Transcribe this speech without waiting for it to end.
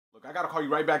Look, I gotta call you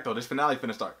right back though. This finale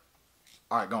finna start.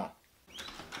 Alright, go on.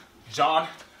 John,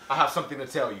 I have something to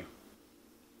tell you.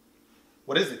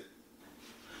 What is it?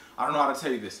 I don't know how to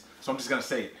tell you this, so I'm just gonna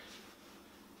say it.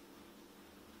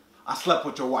 I slept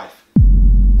with your wife.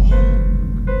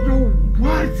 Yo,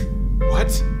 what?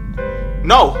 What?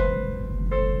 No!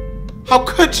 How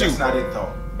could you? That's not it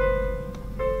though.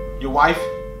 Your wife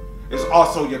is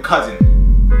also your cousin.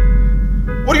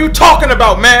 What are you talking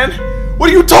about, man? What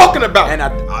are you talking about? And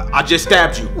I just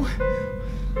stabbed you.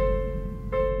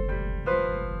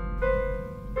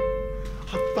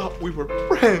 I thought we were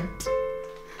friends.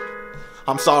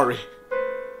 I'm sorry.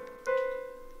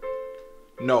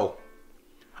 No.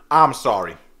 I'm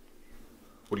sorry.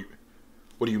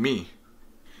 What do you mean?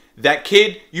 That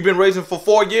kid you've been raising for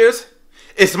 4 years?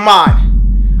 It's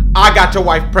mine. I got your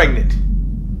wife pregnant.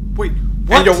 Wait,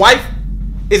 what? And your wife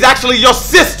is actually your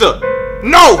sister.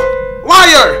 No!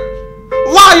 Liar!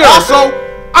 Liar! Also,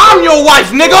 I'm your wife,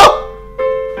 nigga!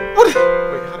 What? Wait,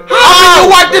 I've been your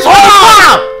wife this whole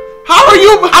time! How are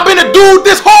you? I've been a dude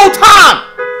this whole time!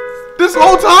 This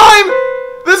whole time?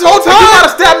 This whole time? You might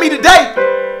have stabbed me today,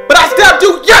 but I stabbed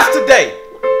you yesterday!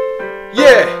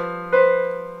 Yeah.